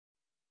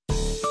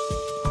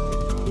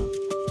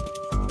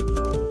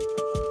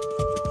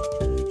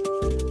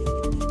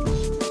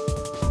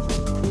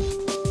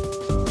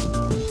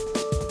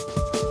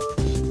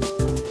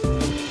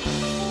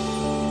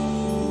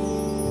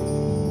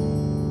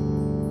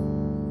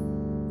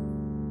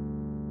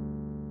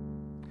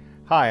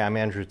Hi, I'm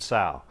Andrew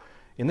Tsao.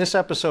 In this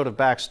episode of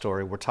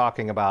Backstory, we're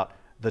talking about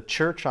The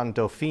Church on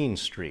Dauphine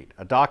Street,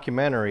 a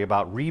documentary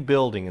about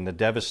rebuilding in the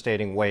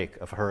devastating wake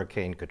of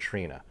Hurricane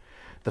Katrina.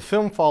 The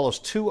film follows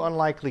two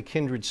unlikely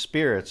kindred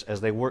spirits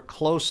as they work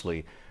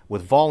closely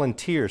with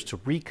volunteers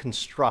to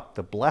reconstruct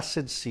the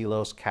Blessed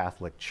Seelos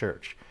Catholic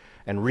Church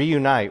and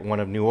reunite one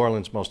of New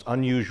Orleans' most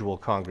unusual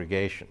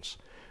congregations.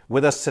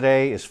 With us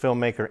today is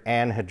filmmaker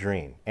Anne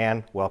Hedreen.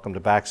 Anne, welcome to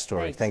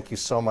Backstory. Thanks. Thank you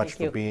so much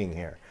for being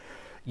here.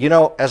 You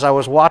know, as I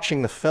was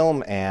watching the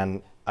film,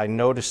 Anne, I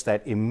noticed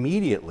that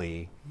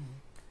immediately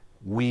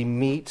we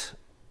meet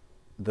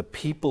the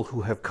people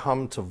who have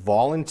come to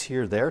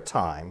volunteer their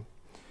time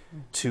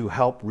to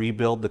help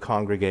rebuild the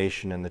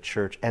congregation and the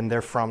church, and they're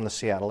from the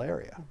Seattle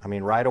area. I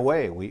mean, right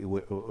away,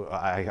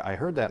 I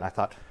heard that and I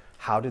thought,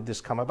 how did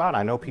this come about?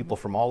 I know people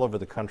from all over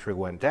the country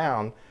went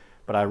down,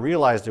 but I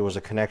realized there was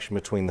a connection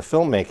between the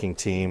filmmaking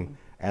team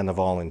and the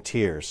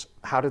volunteers.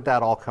 How did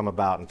that all come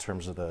about in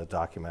terms of the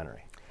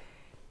documentary?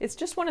 It's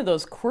just one of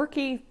those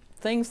quirky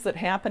things that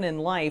happen in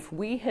life.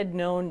 We had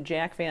known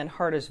Jack Van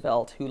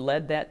Hartesveld, who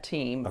led that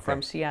team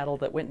from Seattle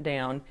that went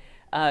down,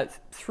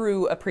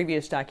 through a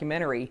previous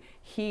documentary.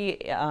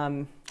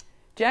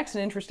 Jack's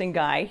an interesting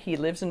guy. He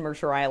lives in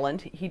Mercer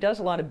Island. He does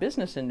a lot of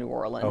business in New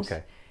Orleans.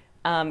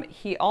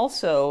 He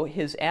also,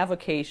 his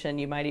avocation,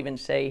 you might even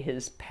say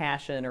his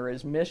passion or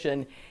his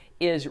mission,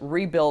 is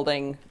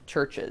rebuilding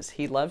churches.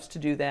 He loves to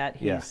do that.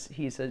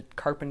 He's a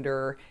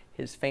carpenter.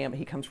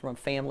 He comes from a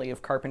family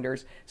of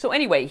carpenters. So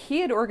anyway,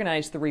 he had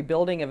organized the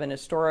rebuilding of an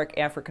historic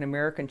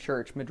African-American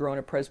church,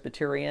 Madrona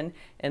Presbyterian,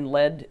 and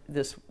led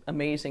this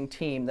amazing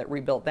team that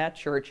rebuilt that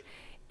church.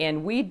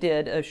 And we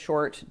did a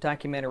short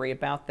documentary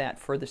about that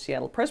for the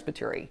Seattle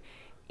Presbytery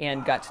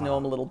and got to know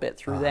him a little bit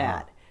through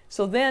that.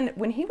 So then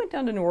when he went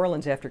down to New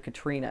Orleans after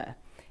Katrina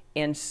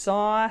and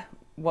saw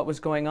what was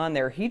going on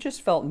there, he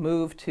just felt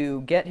moved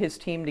to get his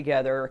team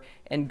together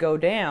and go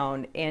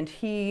down, and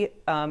he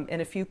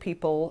and a few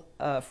people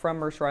from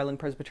Mercer Island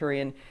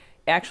Presbyterian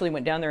actually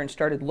went down there and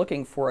started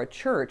looking for a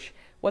church.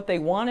 What they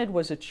wanted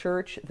was a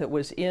church that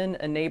was in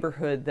a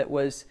neighborhood that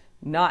was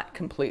not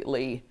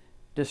completely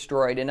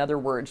destroyed. In other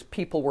words,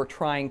 people were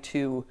trying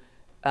to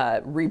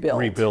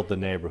rebuild the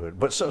neighborhood.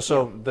 But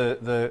so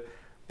the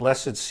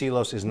Blessed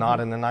Seelos is not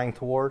in the 9th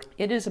Ward?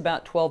 It is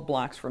about 12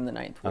 blocks from the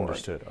 9th Ward.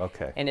 Understood,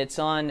 okay. And it's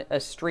on a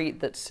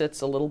street that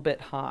sits a little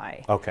bit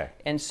high. Okay.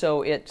 And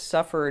so it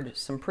suffered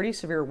some pretty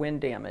severe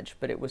wind damage,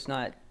 but it was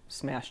not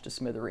smashed to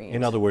smithereens.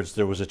 In other words,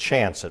 there was a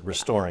chance at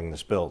restoring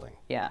this building.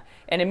 Yeah.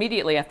 And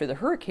immediately after the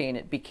hurricane,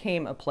 it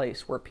became a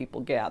place where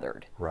people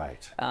gathered.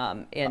 Right.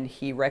 And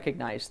he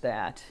recognized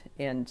that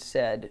and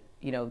said,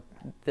 you know,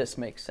 this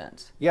makes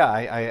sense. Yeah,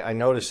 I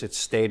noticed it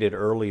stated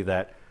early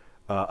that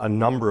a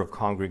number of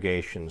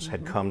congregations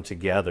had come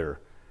together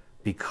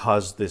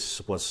because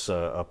this was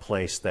a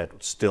place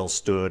that still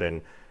stood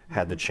and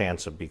had the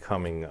chance of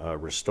becoming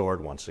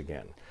restored once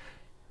again.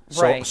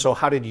 So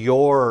how did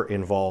your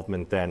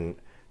involvement then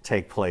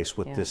take place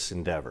with this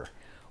endeavor?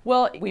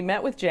 Well, we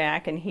met with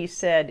Jack and he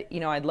said,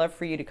 you know, I'd love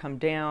for you to come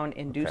down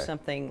and do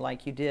something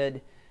like you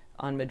did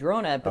on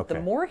Madrona. But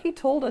the more he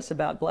told us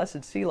about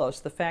Blessed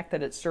Seelos, the fact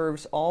that it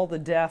serves all the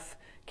deaf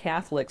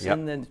Catholics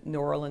in the New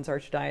Orleans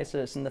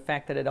Archdiocese, and the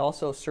fact that it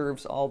also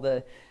serves all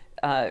the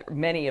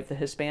many of the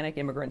Hispanic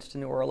immigrants to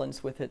New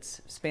Orleans with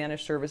its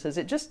Spanish services,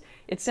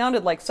 it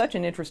sounded like such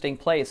an interesting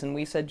place. And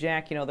we said,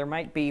 Jack, you know, there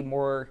might be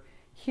more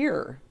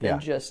here than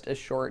just a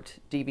short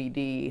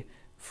DVD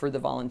for the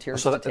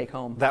volunteers to take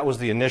home. That was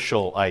the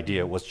initial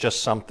idea, was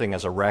just something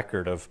as a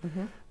record of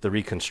the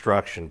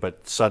reconstruction.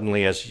 But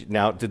suddenly,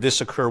 did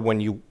this occur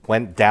when you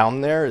went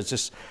down there? Is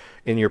this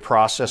in your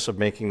process of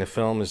making the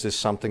film? Is this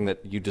something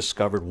that you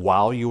discovered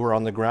while you were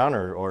on the ground,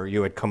 or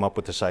you had come up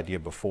with this idea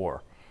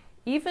before?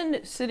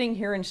 Even sitting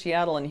here in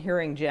Seattle and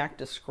hearing Jack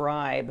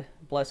describe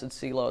Blessed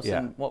Seelos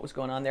and what was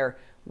going on there,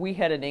 we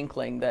had an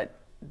inkling that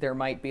there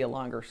might be a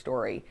longer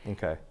story.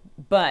 Okay.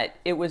 But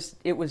it was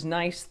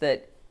nice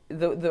that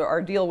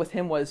our deal with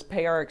him was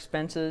pay our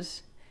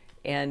expenses,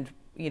 and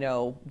you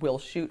know, we'll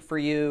shoot for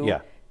you,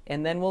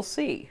 and then we'll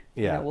see.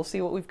 You know, we'll see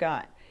what we've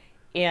got.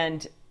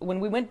 And when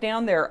we went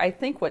down there, I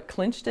think what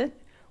clinched it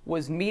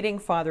was meeting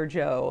Father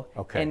Joe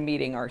and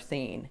meeting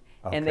Arthene.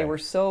 And they were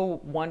so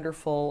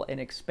wonderful and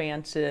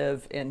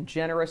expansive and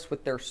generous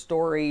with their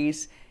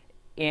stories.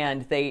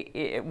 And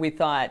we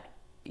thought,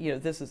 you know,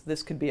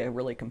 this could be a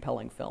really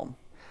compelling film.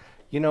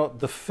 You know,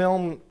 the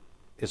film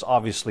is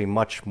obviously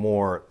much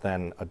more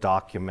than a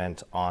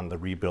document on the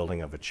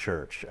rebuilding of a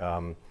church.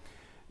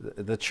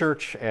 The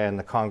church and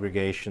the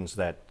congregations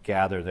that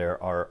gather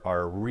there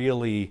are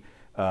really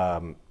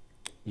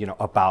you know,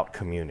 about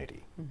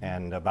community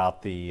and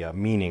about the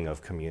meaning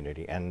of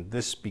community. And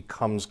this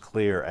becomes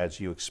clear as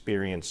you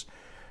experience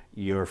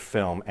your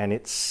film. And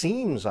it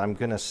seems, I'm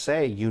going to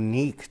say,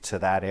 unique to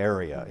that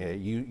area.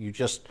 You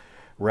just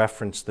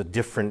referenced the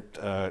different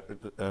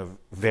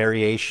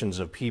variations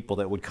of people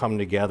that would come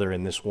together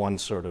in this one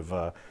sort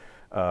of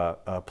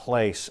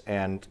place.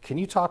 And can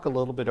you talk a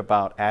little bit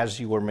about, as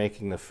you were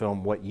making the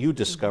film, what you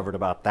discovered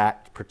about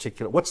that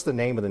particular, what's the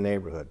name of the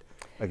neighborhood?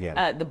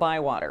 again? The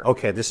Bywater.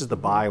 Okay, this is the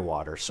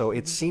Bywater. So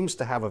it seems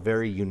to have a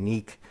very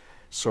unique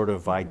sort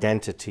of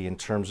identity in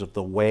terms of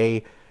the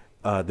way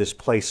this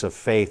place of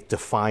faith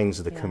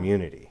defines the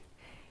community.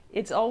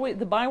 It's always,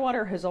 the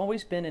Bywater has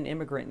always been an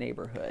immigrant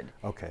neighborhood.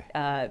 Okay.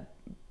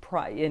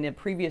 In a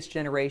previous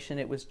generation,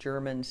 it was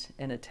Germans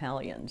and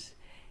Italians.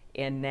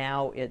 And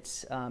now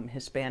it's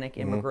Hispanic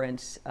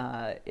immigrants,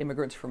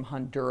 immigrants from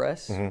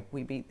Honduras.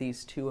 We meet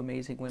these two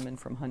amazing women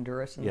from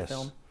Honduras in the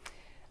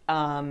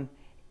film.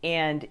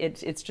 And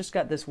it's just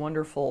got this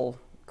wonderful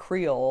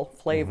Creole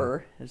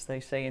flavor, as they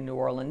say in New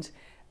Orleans.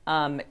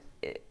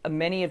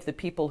 Many of the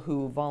people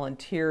who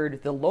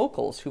volunteered, the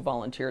locals who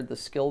volunteered, the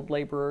skilled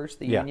laborers,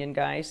 the union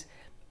guys,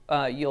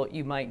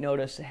 you might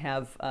notice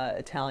have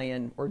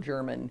Italian or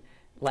German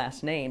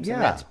last names,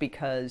 and that's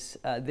because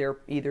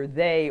either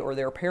they or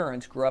their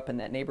parents grew up in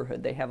that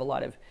neighborhood. They have a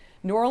lot of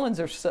New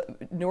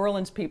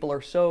Orleans people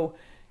are so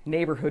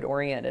neighborhood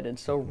oriented and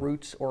so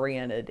roots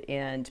oriented,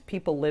 and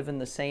people live in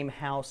the same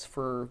house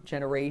for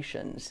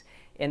generations,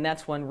 and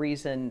that's one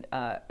reason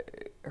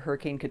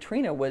Hurricane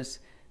Katrina was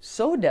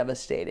so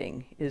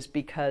devastating, is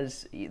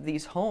because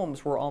these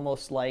homes were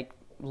almost like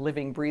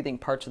living, breathing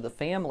parts of the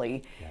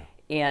family,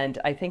 and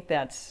I think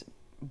that's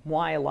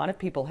why a lot of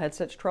people had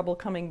such trouble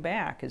coming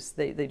back, is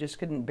they just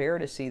couldn't bear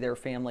to see their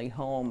family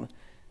home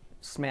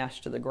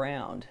smashed to the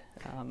ground.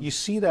 You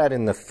see that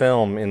in the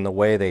film in the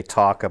way they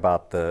talk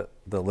about the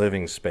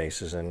living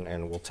spaces,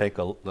 and we'll take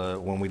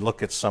when we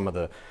look at some of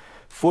the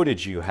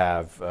footage you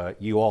have,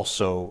 you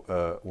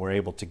also were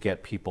able to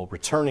get people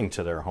returning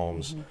to their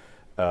homes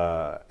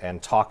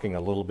and talking a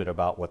little bit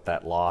about what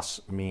that loss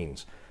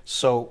means.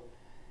 So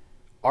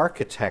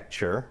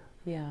architecture,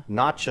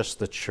 not just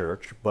the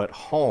church, but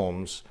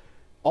homes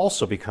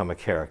also become a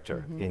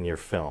character in your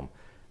film.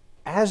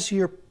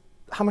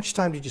 How much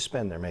time did you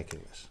spend there making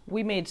this?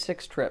 We made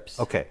 6 trips.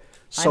 Okay.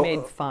 So, I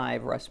made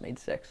 5, Russ made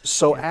 6.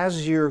 So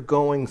as you're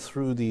going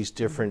through these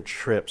different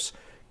trips,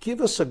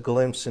 give us a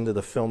glimpse into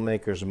the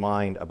filmmaker's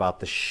mind about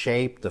the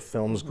shape the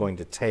film's going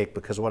to take,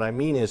 because what I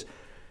mean is,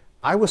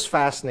 I was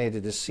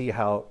fascinated to see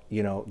how,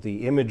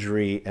 the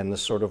imagery and the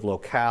sort of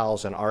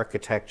locales and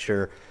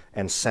architecture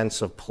and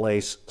sense of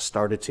place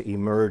started to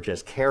emerge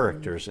as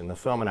characters in the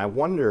film, and I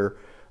wonder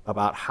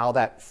about how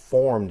that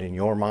formed in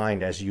your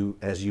mind as you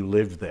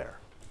lived there.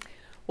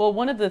 Well,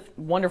 one of the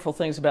wonderful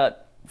things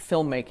about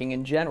filmmaking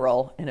in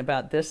general, and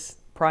about this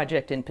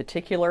project in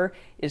particular,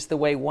 is the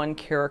way one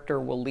character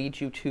will lead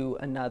you to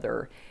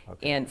another.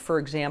 And for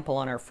example,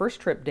 on our first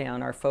trip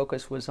down, our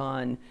focus was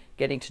on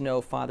getting to know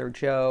Father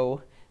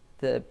Joe,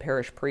 the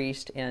parish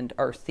priest, and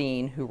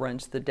Arthine, who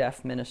runs the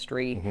deaf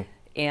ministry,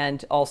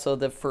 and also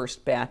the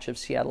first batch of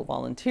Seattle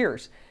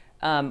volunteers.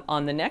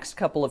 On the next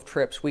couple of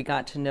trips, we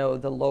got to know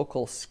the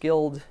local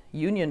skilled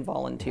union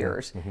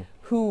volunteers,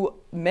 who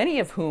many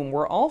of whom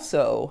were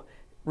also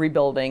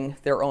rebuilding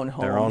their own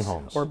homes,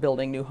 or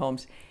building new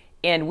homes.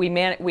 And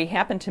we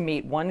happened to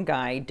meet one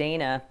guy,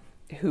 Dana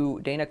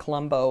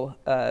Colombo,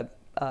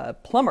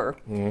 plumber,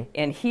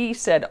 and he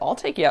said, "I'll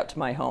take you out to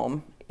my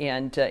home,"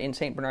 and in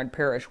St. Bernard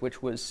Parish,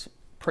 which was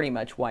pretty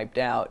much wiped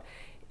out.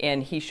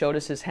 And he showed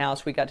us his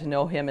house. We got to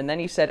know him. And then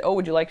he said, "Oh,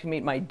 would you like to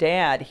meet my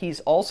dad? He's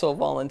also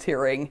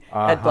volunteering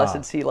at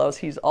Blessed Seelos.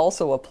 He's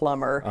also a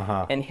plumber."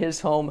 And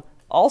his home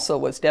also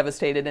was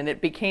devastated. And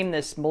it became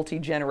this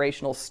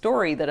multi-generational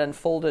story that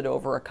unfolded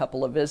over a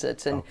couple of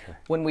visits. And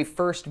when we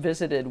first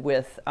visited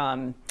with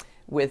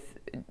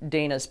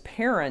Dana's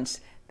parents,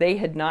 they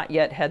had not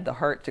yet had the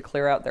heart to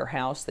clear out their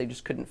house. They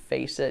just couldn't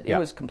face it. It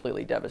was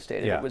completely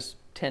devastated. It was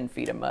 10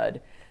 feet of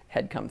mud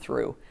had come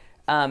through.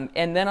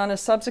 And then on a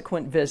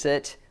subsequent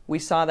visit, we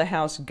saw the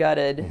house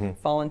gutted.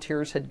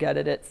 Volunteers had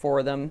gutted it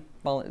for them,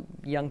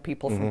 young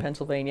people from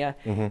Pennsylvania,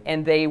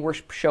 and they were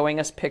showing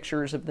us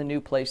pictures of the new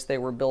place they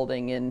were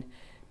building in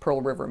Pearl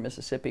River,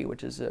 Mississippi,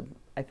 which is,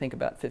 I think,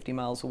 about 50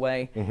 miles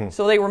away.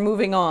 So they were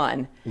moving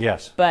on.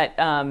 Yes. But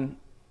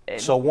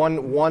so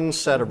one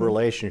set of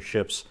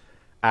relationships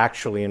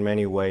actually, in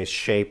many ways,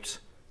 shaped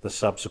the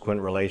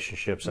subsequent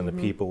relationships and the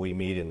people we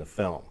meet in the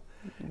film.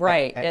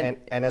 Right.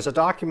 And as a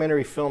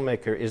documentary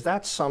filmmaker, is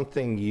that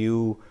something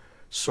you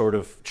sort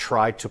of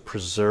try to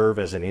preserve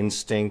as an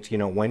instinct?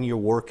 When you're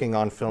working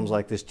on films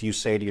like this, do you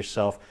say to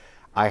yourself,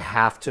 I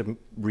have to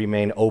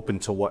remain open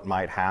to what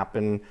might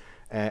happen?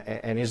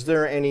 And is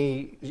there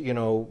any,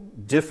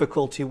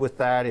 difficulty with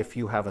that if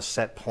you have a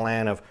set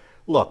plan of,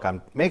 look,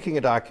 I'm making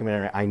a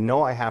documentary, I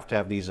know I have to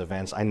have these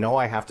events, I know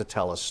I have to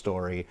tell a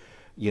story,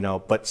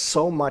 but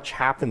so much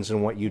happens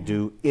in what you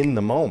do in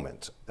the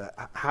moment.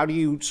 How do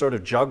you sort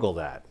of juggle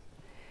that?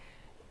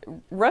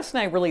 Russ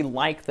and I really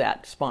like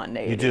that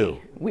spontaneity. You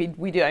do?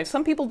 We do.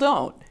 Some people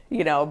don't,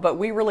 but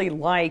we really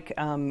like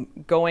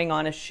going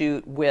on a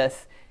shoot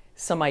with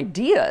some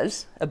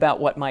ideas about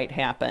what might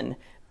happen,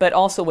 but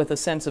also with a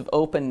sense of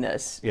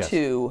openness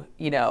to,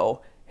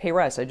 hey,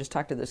 Russ, I just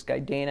talked to this guy,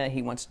 Dana.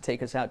 He wants to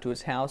take us out to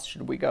his house.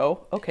 Should we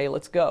go? Okay,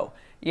 let's go.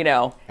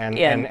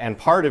 And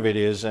part of it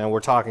is, and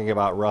we're talking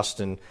about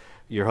Rustin,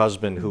 your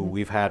husband, who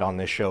we've had on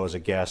this show as a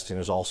guest and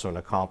is also an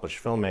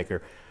accomplished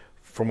filmmaker.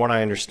 From what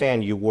I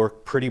understand, you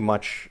work pretty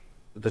much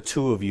the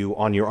two of you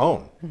on your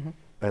own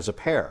as a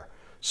pair.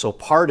 So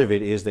part of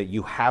it is that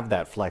you have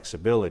that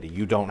flexibility.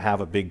 You don't have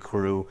a big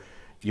crew.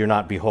 You're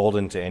not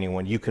beholden to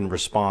anyone. You can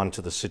respond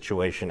to the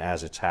situation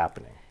as it's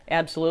happening.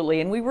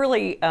 Absolutely. And we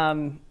really, I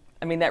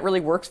mean, that really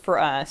works for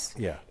us.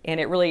 Yeah. And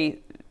it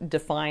really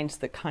defines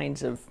the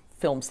kinds of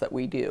films that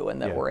we do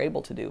and that we're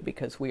able to do,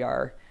 because we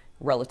are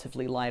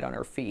relatively light on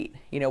our feet.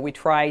 You know, we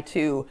try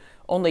to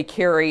only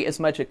carry as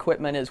much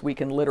equipment as we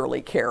can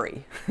literally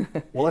carry.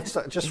 Well, let's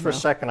just for a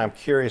second, I'm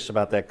curious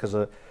about that, because,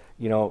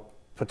 you know,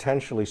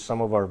 potentially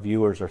some of our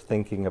viewers are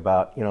thinking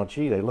about, you know,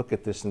 gee, they look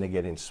at this and they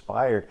get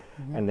inspired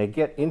and they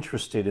get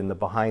interested in the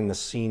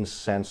behind-the-scenes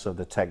sense of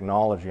the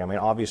technology. I mean,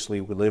 obviously,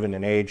 we live in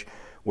an age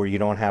where you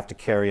don't have to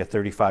carry a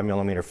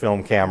 35mm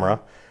film camera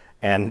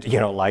and, you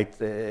know, light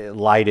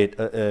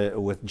it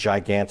with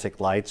gigantic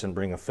lights and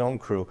bring a film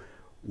crew.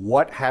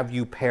 What have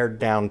you pared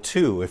down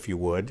to, if you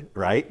would,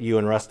 right? You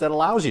and Russ, that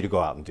allows you to go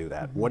out and do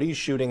that. What are you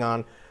shooting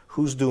on?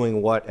 Who's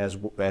doing what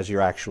as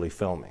you're actually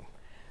filming?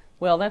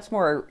 Well, that's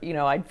more, you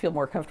know, I'd feel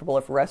more comfortable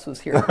if Russ was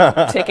here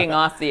ticking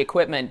off the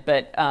equipment.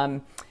 But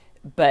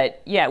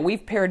yeah,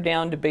 we've pared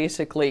down to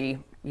basically,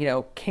 you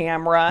know,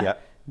 camera,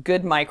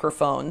 good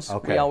microphones.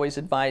 Okay. We always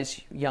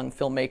advise young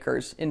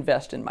filmmakers,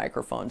 invest in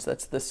microphones.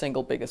 That's the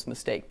single biggest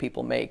mistake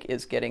people make,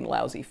 is getting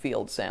lousy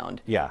field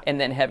sound. Yeah. And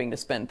then having to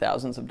spend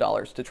thousands of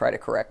dollars to try to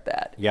correct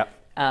that. Yep.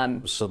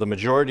 So the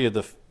majority of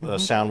the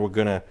sound we're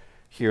going to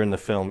hear in the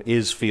film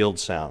is field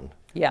sound.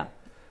 Yeah.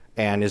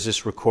 And is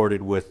this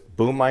recorded with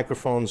boom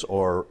microphones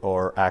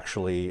or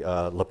actually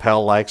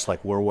lapel mics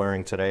like we're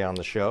wearing today on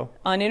the show?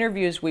 On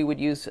interviews, we would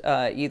use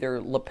either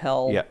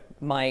lapel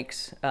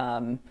mics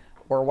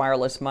or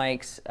wireless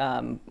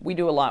mics. We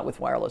do a lot with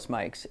wireless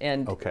mics,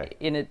 and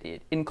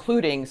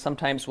including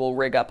sometimes we'll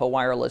rig up a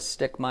wireless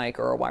stick mic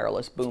or a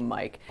wireless boom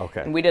mic.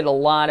 Okay. And we did a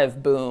lot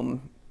of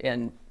boom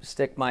and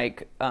stick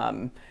mic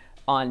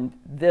on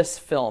this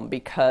film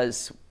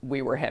because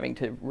we were having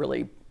to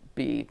really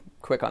be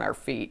quick on our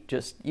feet.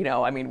 Just, you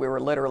know, I mean, we were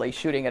literally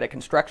shooting at a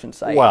construction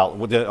site.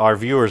 Well, our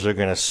viewers are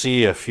going to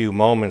see a few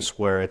moments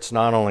where it's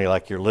not only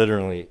like you're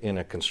literally in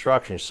a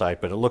construction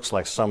site, but it looks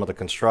like some of the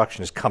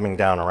construction is coming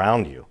down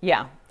around you.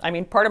 Yeah. I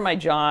mean, part of my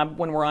job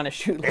when we're on a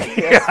shoot like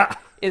this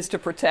is to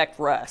protect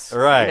Russ.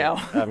 Right. You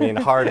know? I mean,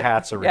 hard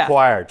hats are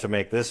required to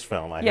make this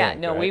film, I think.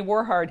 No, we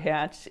wore hard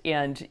hats,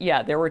 and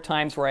there were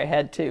times where I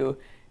had to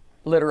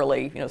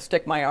literally, you know,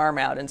 stick my arm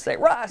out and say,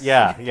 Russ!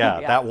 Yeah,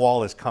 that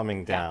wall is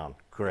coming down.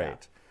 Great. Yeah.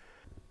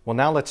 Well,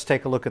 now let's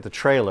take a look at the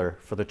trailer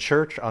for The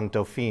Church on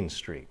Dauphine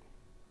Street.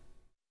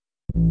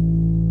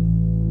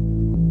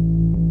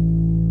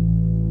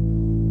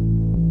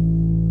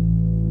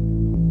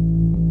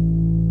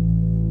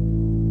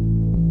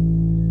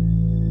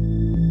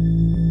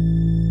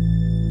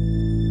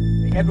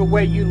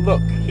 Everywhere you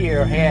look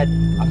here had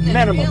a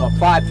minimum of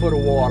 5 foot of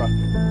water.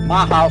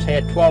 My house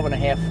had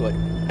 12.5 foot.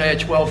 I had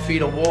 12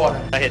 feet of water.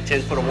 I had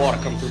 10 foot of water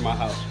come through my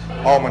house.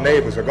 All my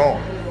neighbors are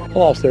gone. I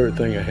lost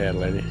everything I had,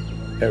 Lenny.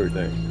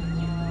 Everything,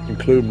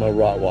 including my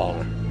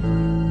Rottweiler.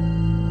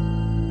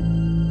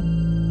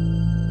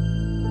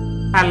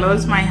 I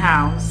lost my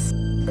house.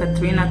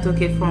 Katrina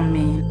took it from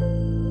me.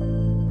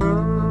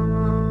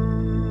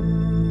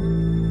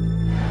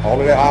 All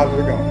of their houses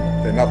are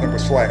gone. They're nothing but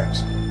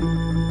slabs.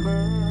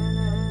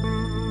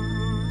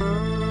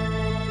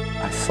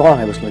 I thought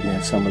I was looking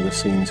at some of the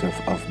scenes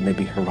of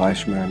maybe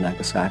Hiroshima or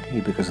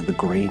Nagasaki because of the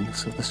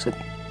grayness of the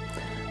city,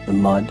 the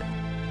mud.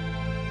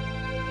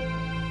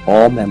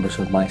 All members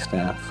of my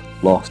staff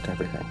lost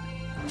everything.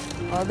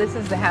 Well, this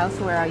is the house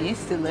where I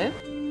used to live.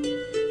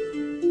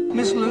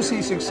 Miss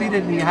Lucy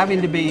succeeded in having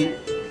to be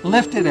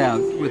lifted out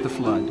with the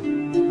flood.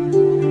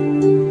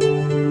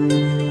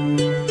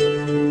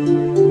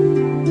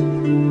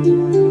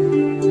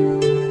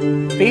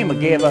 FEMA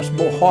gave us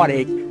more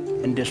heartache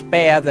and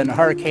despair than the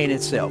hurricane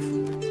itself.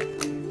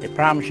 They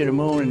promise you the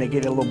moon and they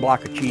get a little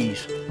block of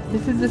cheese.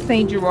 This is the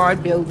St.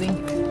 Gerard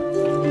building.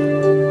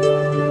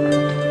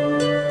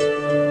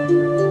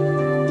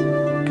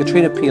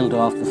 Katrina peeled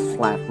off the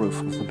flat roof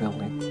of the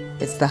building.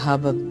 It's the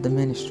hub of the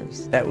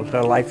ministries. That was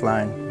her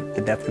lifeline, the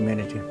deaf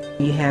community.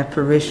 You have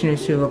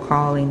parishioners who are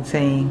calling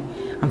saying,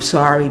 I'm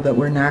sorry, but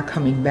we're not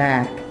coming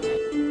back.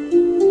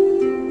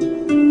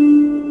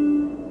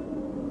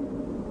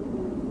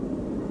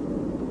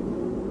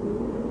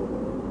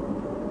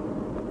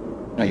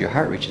 No, your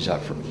heart reaches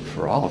out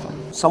for all of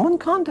them. Someone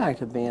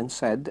contacted me and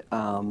said,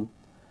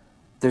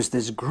 there's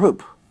this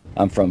group.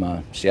 I'm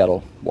from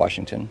Seattle,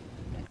 Washington.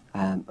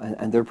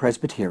 And they're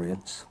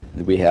Presbyterians.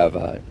 We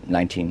have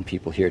 19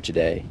 people here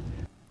today.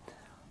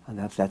 And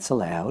that's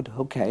allowed,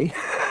 okay.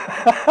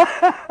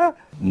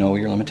 Know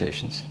your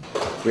limitations.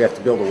 We have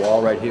to build a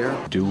wall right here.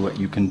 Do what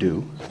you can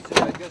do,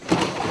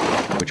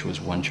 which was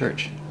one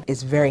church.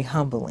 It's very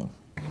humbling.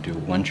 Do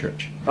one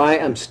church. I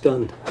am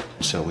stunned.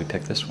 So we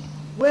picked this one.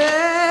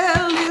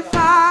 Well, if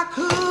I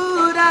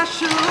could, I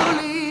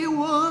surely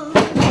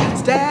would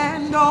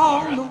stand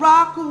on the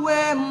rock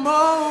where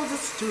Moses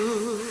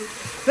stood.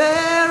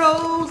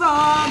 Pharaoh's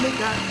army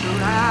got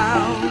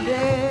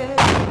surrounded.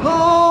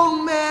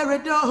 Oh, Mary,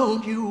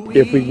 don't you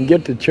if we can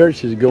get the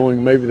churches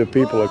going, maybe the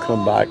people will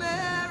come back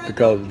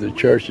because the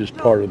church is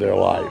part of their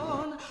life.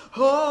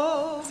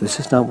 If this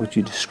is not what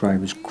you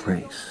describe as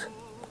grace,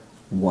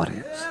 what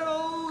is?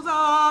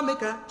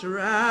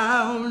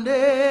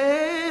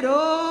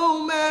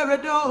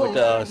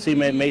 With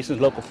Cement Masons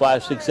Local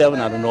 567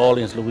 out of New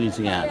Orleans,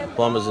 Louisiana.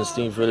 Plumbers and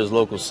Steamfitters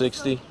Local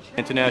 60.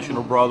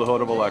 International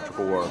Brotherhood of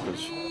Electrical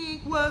Workers.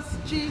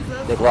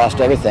 They've lost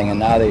everything, and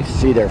now they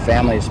see their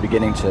families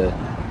beginning to,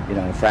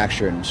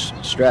 fracture and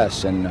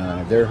stress, and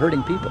they're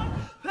hurting people.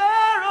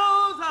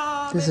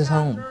 This is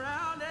home.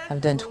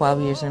 I've done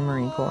 12 years in the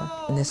Marine Corps,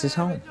 and this is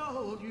home.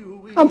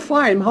 I'm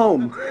fine, I'm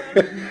home.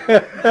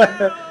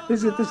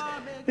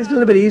 It's a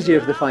little bit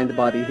easier to find the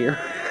body here.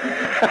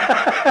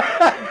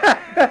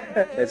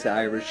 That's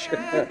Irish.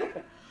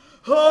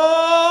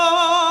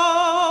 Oh,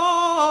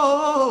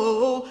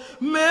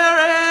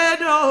 Mary,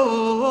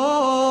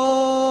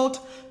 don't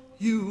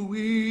you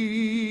weep.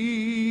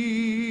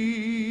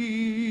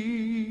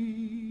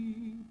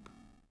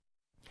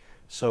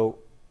 So,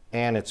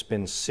 Anne, it's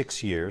been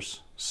 6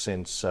 years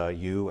since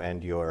you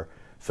and your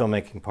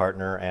filmmaking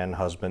partner and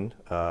husband,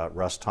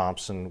 Russ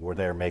Thompson, were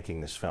there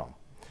making this film.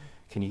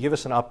 Can you give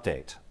us an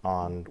update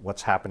on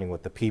what's happening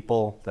with the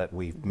people that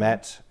we've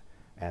met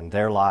and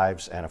their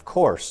lives, and of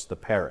course, the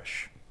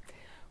parish?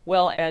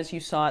 Well, as you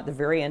saw at the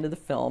very end of the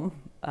film,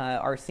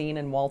 Arthine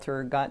and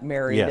Walter got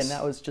married, yes. and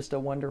that was just a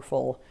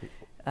wonderful...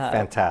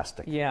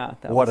 fantastic. Yeah.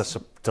 What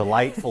a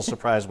delightful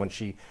surprise when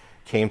she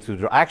came through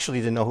the door. I actually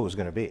didn't know who was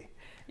going to be.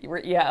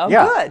 Yeah,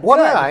 yeah. Good. Well,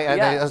 good.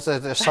 Yeah,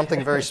 there's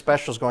something very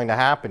special is going to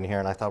happen here,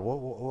 and I thought,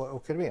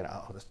 what could it be? And,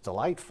 oh, that's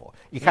delightful.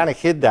 You kind of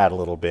hid that a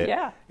little bit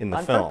in the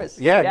on film. Purpose.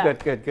 Yeah,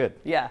 good.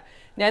 Yeah,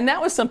 and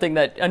that was something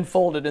that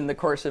unfolded in the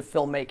course of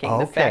filmmaking,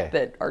 the fact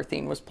that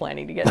Arthine was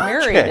planning to get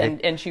married,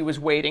 and she was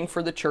waiting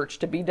for the church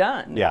to be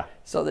done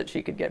so that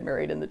she could get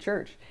married in the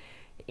church.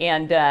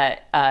 And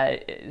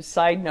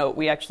side note,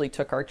 we actually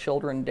took our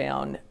children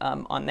down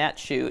on that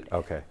shoot,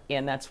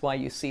 and that's why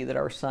you see that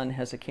our son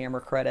has a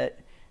camera credit.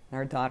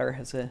 Our daughter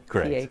has a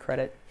PA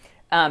credit.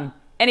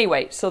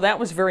 Anyway, so that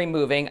was very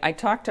moving. I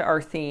talked to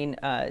Arthine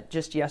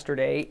just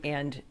yesterday,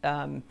 and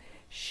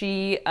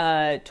she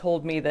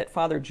told me that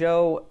Father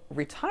Joe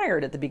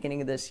retired at the beginning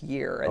of this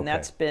year, and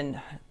that's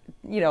been,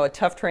 a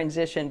tough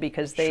transition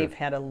because they've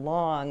had a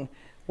long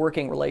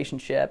working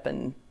relationship,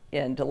 and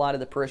a lot of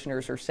the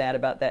parishioners are sad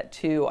about that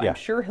too. I'm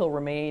sure he'll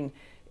remain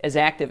as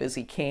active as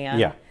he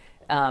can.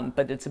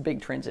 But it's a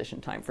big transition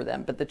time for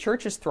them. But the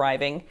church is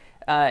thriving.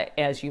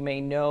 As you may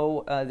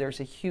know, there's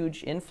a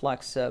huge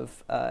influx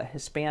of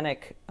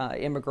Hispanic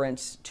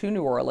immigrants to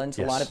New Orleans.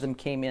 A lot of them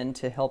came in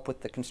to help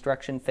with the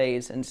construction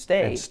phase and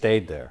stayed. And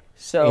stayed there.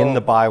 So, in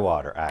the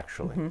Bywater,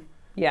 actually.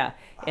 Yeah.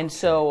 And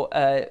so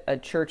a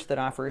church that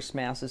offers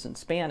masses in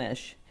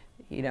Spanish,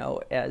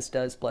 as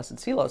does Blessed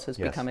Seelos, has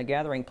become a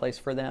gathering place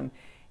for them.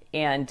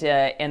 And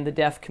the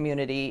deaf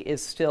community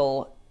is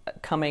still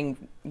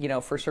coming,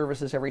 for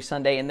services every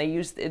Sunday, and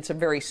it's a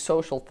very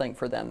social thing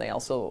for them. They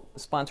also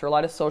sponsor a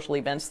lot of social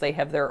events. They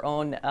have their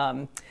own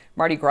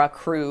Mardi Gras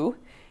crew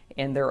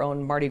and their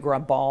own Mardi Gras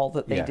ball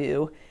that they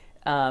do.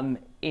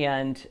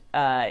 And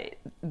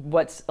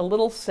what's a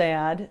little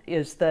sad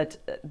is that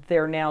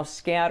they're now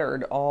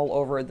scattered all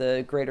over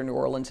the greater New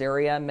Orleans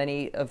area.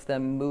 Many of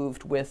them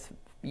moved with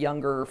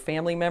younger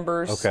family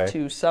members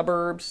to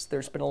suburbs.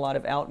 There's been a lot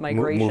of out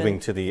migration.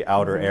 Moving to the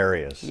outer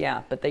areas.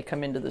 Yeah, but they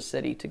come into the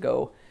city to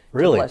go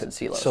really? to Blessed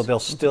Seelos. So they'll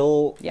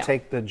still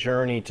take the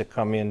journey to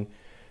come in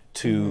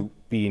to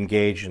be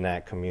engaged in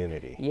that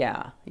community.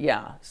 Yeah.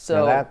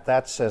 So now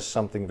that says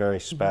something very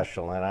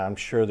special, and I'm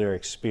sure their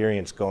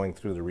experience going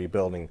through the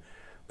rebuilding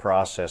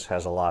process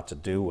has a lot to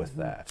do with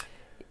that.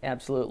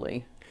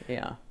 Absolutely,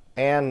 yeah.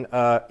 And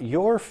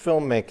your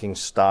filmmaking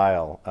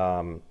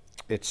style,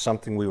 it's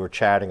something we were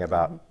chatting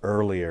about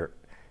earlier,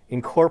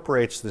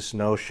 incorporates this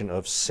notion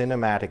of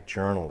cinematic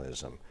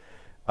journalism.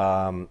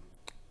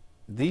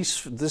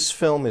 This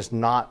film is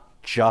not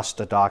just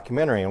a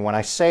documentary, and when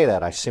I say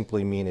that, I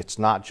simply mean it's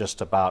not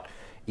just about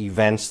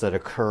events that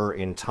occur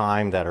in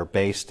time that are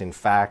based in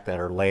fact, that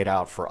are laid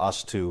out for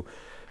us to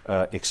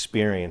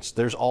experience.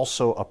 There's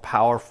also a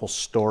powerful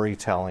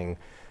storytelling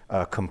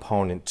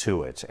component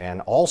to it, and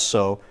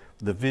also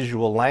the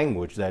visual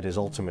language that is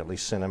ultimately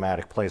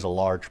cinematic plays a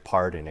large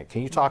part in it.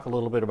 Can you talk a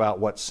little bit about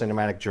what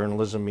cinematic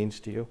journalism means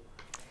to you?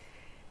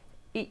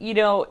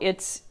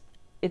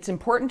 It's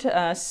important to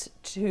us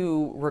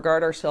to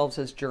regard ourselves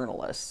as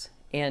journalists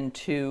and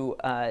to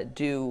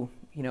do,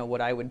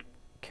 what I would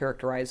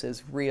characterize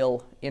as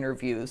real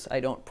interviews.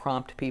 I don't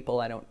prompt people,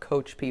 I don't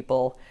coach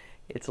people.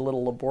 It's a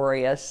little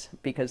laborious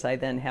because I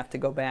then have to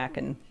go back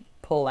and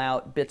pull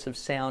out bits of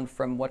sound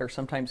from what are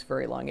sometimes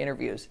very long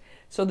interviews.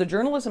 So the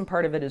journalism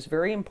part of it is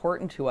very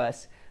important to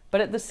us,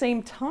 but at the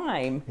same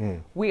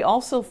time, we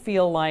also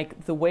feel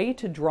like the way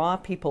to draw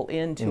people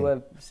into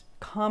a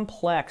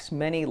complex,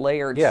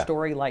 many-layered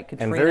story like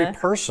Katrina, and very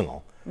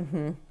personal,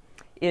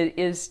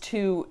 is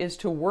to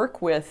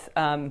work with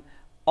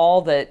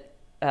all that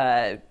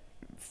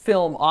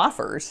film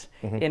offers.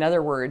 In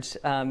other words,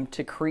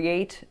 to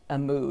create a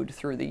mood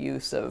through the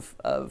use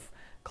of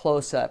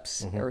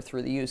close-ups or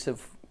through the use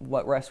of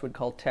what Russ would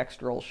call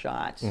textural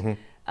shots.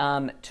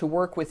 To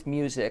work with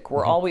music.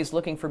 We're always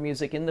looking for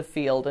music in the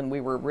field, and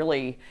we were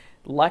really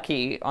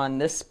lucky on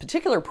this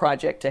particular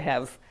project to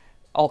have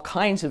all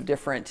kinds of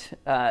different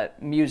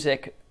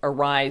music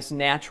arise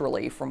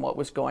naturally from what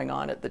was going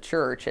on at the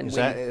church. And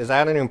is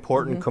that an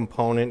important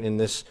component in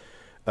this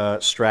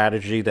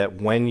strategy,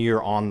 that when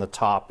you're on the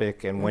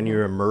topic and when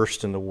you're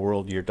immersed in the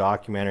world you're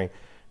documenting,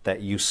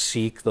 that you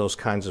seek those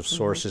kinds of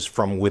sources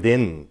from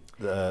within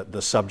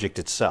the subject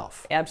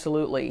itself?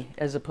 Absolutely,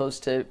 as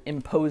opposed to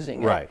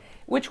imposing right. it.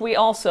 Which we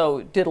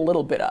also did a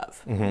little bit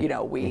of. You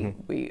know,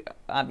 we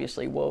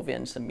obviously wove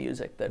in some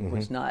music that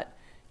was not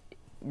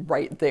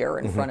right there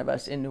in front of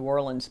us in New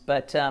Orleans.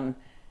 But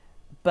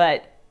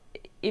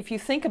if you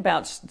think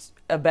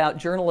about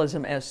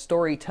journalism as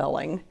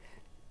storytelling,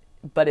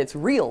 but it's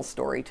real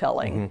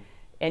storytelling,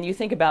 and you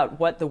think about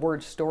what the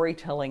word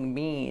storytelling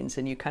means,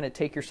 and you kind of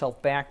take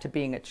yourself back to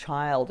being a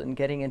child and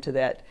getting into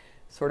that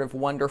sort of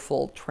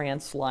wonderful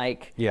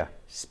trance-like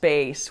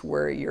space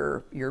where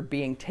you're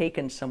being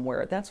taken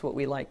somewhere. That's what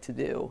we like to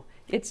do.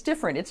 It's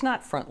different. It's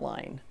not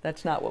frontline.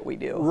 That's not what we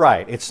do.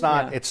 Right. It's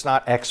not. It's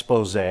not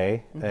expose.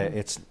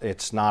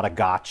 It's not a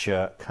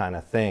gotcha kind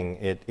of thing.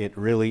 It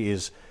really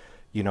is,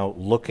 you know,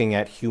 looking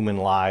at human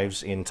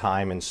lives in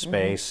time and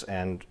space.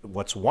 And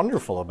what's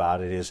wonderful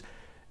about it is,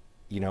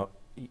 you know,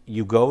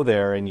 you go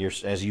there and you're,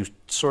 as you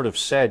sort of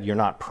said, you're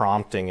not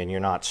prompting and you're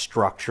not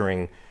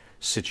structuring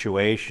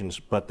situations,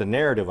 but the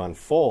narrative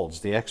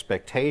unfolds. The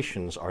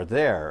expectations are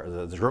there,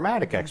 the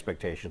dramatic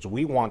expectations.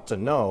 We want to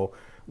know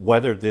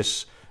whether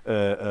this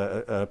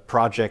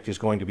project is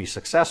going to be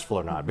successful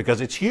or not,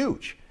 because it's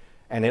huge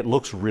and it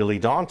looks really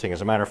daunting.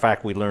 As a matter of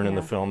fact, we learn in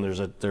the film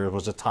there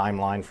was a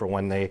timeline for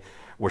when they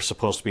were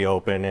supposed to be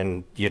open,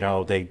 and you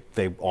know they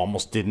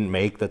almost didn't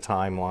make the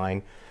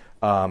timeline.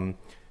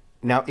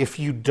 Now, if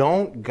you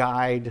don't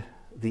guide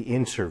the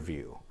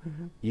interview,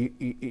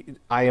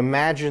 I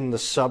imagine the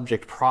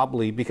subject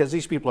probably, because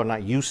these people are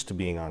not used to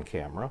being on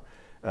camera,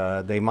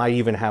 they might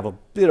even have a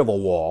bit of a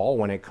wall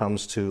when it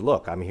comes to,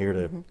 look, I'm here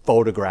to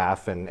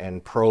photograph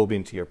and probe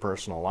into your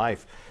personal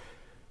life.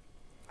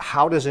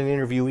 How does an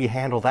interviewee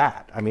handle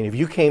that? I mean, if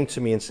you came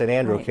to me and said,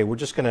 Andrew, okay, we're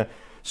just going to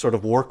sort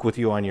of work with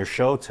you on your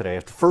show today,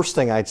 the first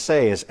thing I'd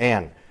say is,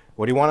 Ann,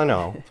 what do you want to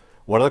know?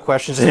 What are the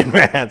questions in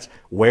advance?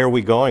 Where are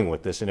we going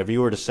with this? And if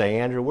you were to say,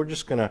 Andrew, we're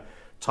just going to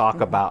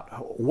talk about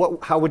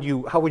how would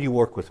you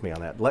work with me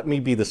on that? Let me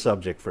be the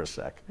subject for a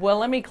sec. Well,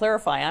 let me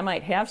clarify. I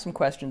might have some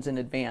questions in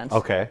advance.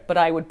 Okay. But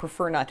I would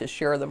prefer not to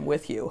share them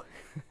with you.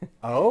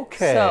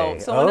 Okay.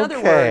 So in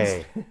other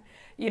words,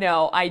 you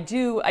know, I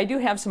do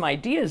have some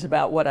ideas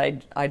about what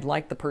I'd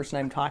like the person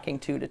I'm talking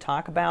to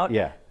talk about.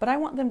 Yeah. But I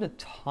want them to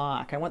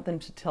talk. I want them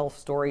to tell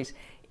stories.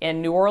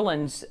 In New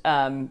Orleans,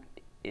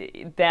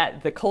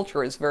 that the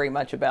culture is very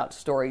much about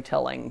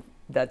storytelling.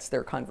 That's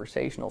their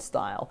conversational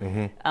style.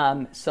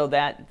 So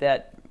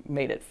that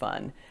made it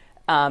fun.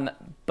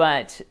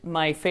 But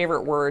my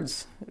favorite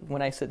words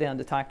when I sit down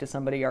to talk to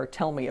somebody are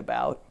 "tell me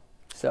about."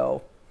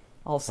 So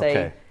I'll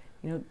say,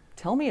 you know,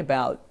 tell me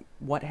about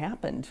what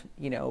happened,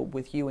 you know,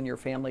 with you and your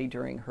family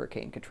during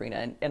Hurricane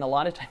Katrina. And a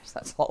lot of times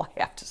that's all I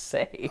have to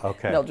say.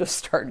 And they'll just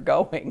start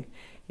going,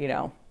 you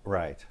know.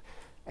 Right.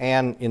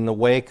 And in the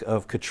wake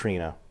of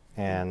Katrina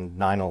and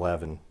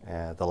 9/11,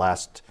 the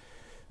last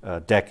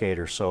decade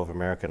or so of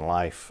American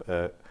life,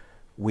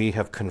 we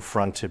have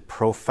confronted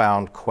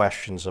profound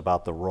questions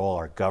about the role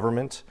our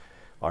government,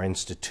 our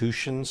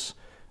institutions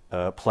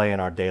play in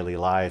our daily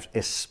lives,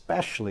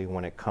 especially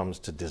when it comes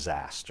to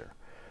disaster.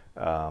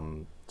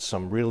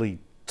 Some really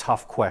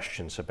tough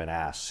questions have been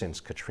asked since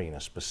Katrina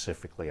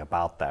specifically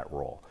about that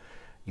role.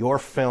 Your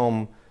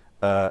film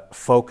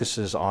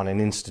focuses on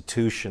an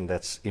institution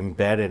that's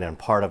embedded and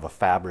part of a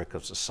fabric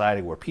of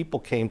society where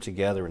people came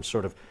together and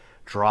sort of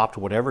dropped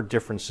whatever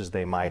differences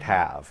they might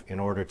have in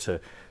order to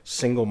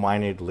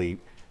single-mindedly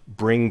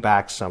bring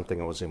back something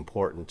that was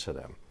important to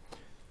them.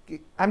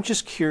 I'm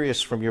just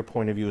curious, from your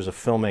point of view as a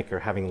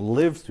filmmaker, having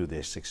lived through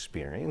this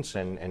experience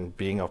and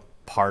being a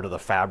part of the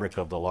fabric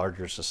of the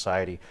larger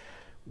society,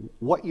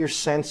 what your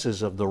sense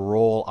is of the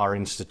role our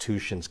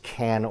institutions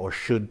can or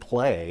should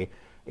play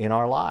in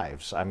our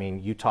lives. I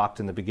mean, you talked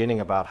in the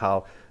beginning about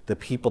how the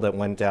people that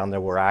went down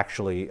there were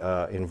actually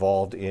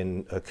involved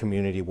in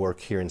community work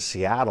here in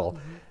Seattle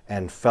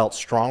and felt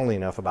strongly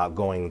enough about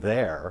going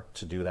there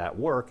to do that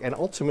work. And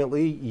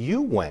ultimately, you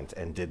went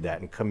and did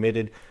that and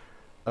committed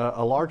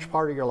a large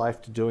part of your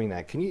life to doing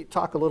that. Can you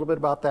talk a little bit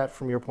about that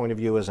from your point of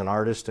view as an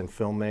artist and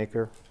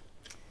filmmaker?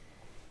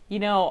 You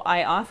know,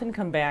 I often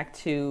come back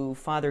to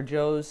Father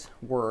Joe's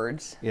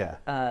words.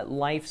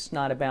 Life's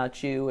not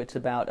about you, it's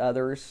about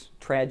others.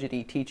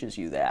 Tragedy teaches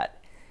you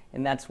that.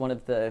 And that's one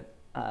of the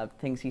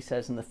things he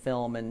says in the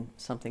film, and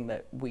something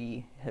that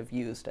we have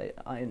used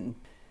in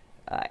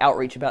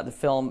outreach about the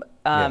film.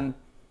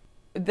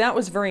 That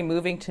was very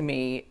moving to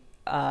me.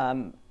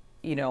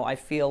 you know, I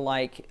feel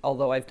like,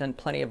 although I've done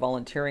plenty of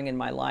volunteering in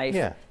my life,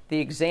 Yeah. the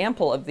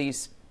example of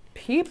these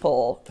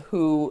people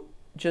who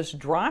just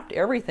dropped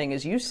everything,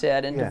 as you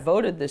said, and Yeah.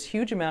 devoted this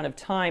huge amount of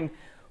time.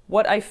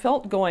 What I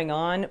felt going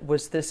on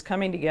was this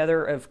coming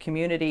together of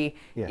community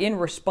Yeah. in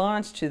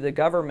response to the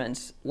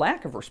government's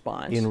lack of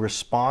response. In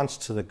response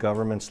to the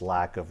government's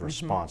lack of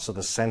response. So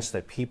the sense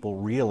that people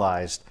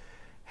realized,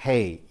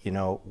 hey, you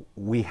know,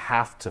 we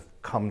have to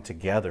come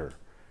together.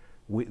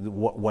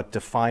 What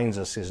defines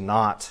us is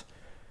not,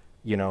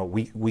 you know,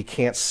 we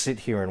can't sit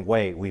here and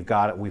wait. We've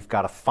got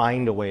to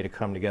find a way to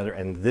come together,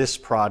 and this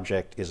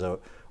project is a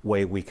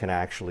way we can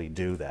actually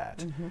do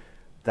that.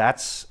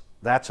 That's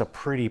a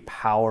pretty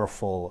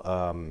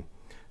powerful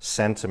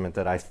sentiment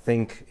that I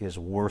think is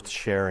worth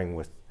sharing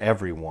with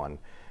everyone.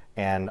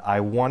 And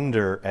I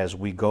wonder, as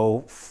we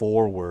go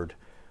forward,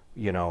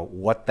 you know,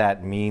 what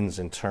that means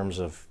in terms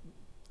of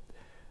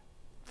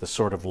the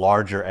sort of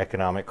larger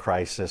economic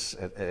crisis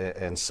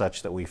and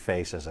such that we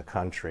face as a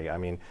country. I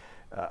mean,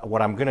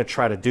 what I'm going to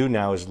try to do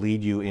now is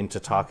lead you into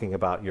talking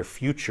about your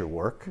future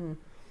work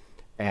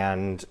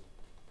and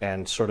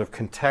sort of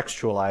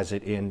contextualize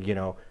it in, you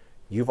know,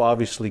 you've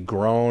obviously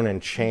grown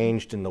and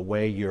changed in the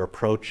way you're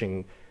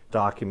approaching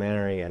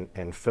documentary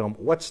and film.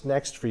 What's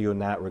next for you in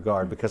that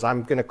regard? Because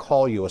I'm going to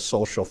call you a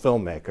social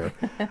filmmaker,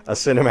 a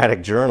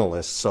cinematic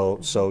journalist.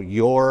 So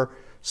your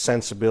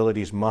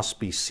sensibilities must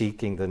be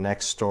seeking the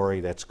next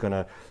story that's going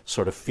to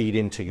sort of feed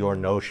into your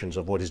notions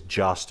of what is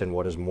just and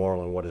what is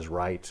moral and what is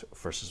right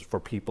for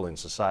people in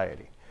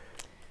society.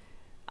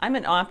 I'm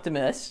an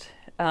optimist,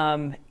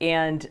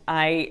 and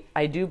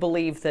I do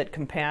believe that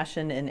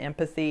compassion and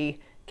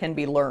empathy can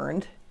be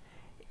learned,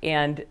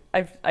 and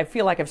I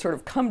feel like I've sort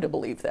of come to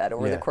believe that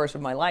over the course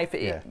of my life,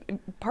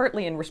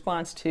 partly in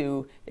response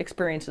to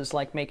experiences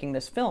like making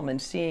this film and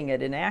seeing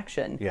it in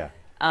action.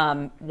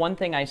 One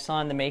thing I saw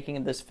in the making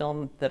of this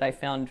film that I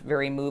found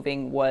very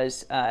moving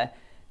was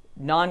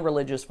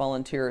non-religious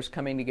volunteers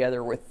coming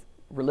together with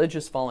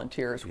religious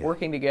volunteers,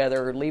 working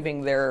together,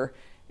 leaving their,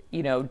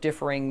 you know,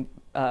 differing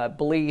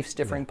beliefs,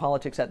 differing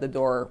politics at the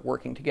door,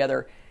 working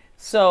together.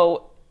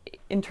 So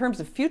in terms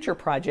of future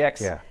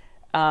projects,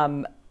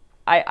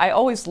 I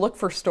always look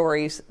for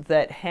stories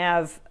that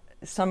have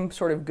some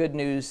sort of good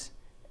news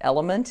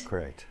element.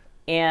 Great.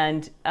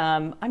 And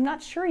I'm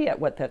not sure yet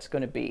what that's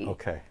going to be.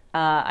 Okay.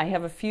 I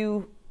have a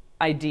few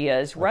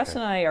ideas. Russ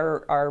and I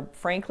are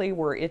frankly,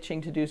 we're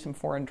itching to do some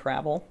foreign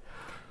travel.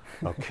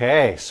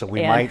 Okay, so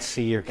we might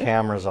see your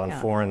cameras on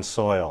foreign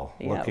soil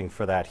looking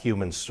for that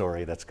human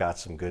story that's got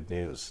some good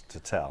news to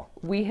tell.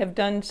 We have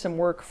done some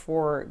work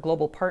for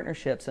Global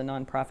Partnerships, a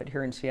nonprofit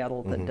here in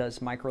Seattle that does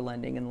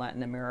microlending in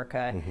Latin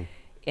America.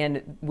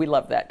 And we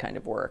love that kind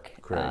of work.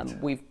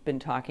 We've been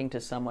talking to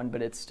someone,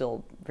 but it's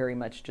still very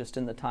much just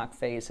in the talk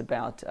phase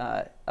about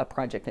a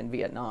project in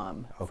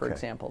Vietnam, for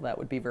example. That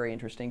would be very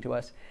interesting to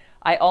us.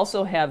 I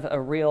also have a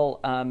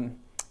real,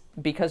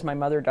 because my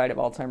mother died of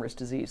Alzheimer's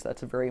disease,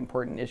 that's a very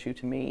important issue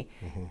to me.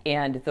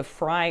 And the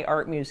Frye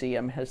Art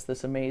Museum has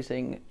this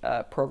amazing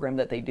program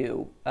that they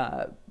do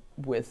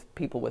with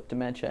people with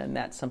dementia, and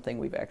that's something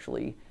we've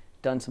actually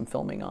done some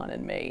filming on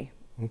and may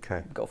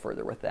go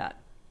further with that.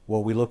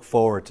 Well, we look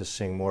forward to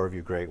seeing more of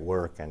your great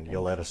work, and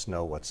you'll let us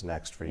know what's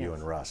next for you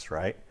and Russ,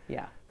 right?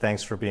 Yeah.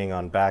 Thanks for being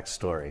on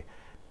Backstory.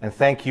 And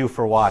thank you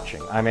for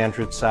watching. I'm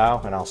Andrew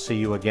Tsao, and I'll see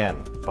you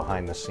again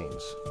behind the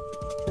scenes.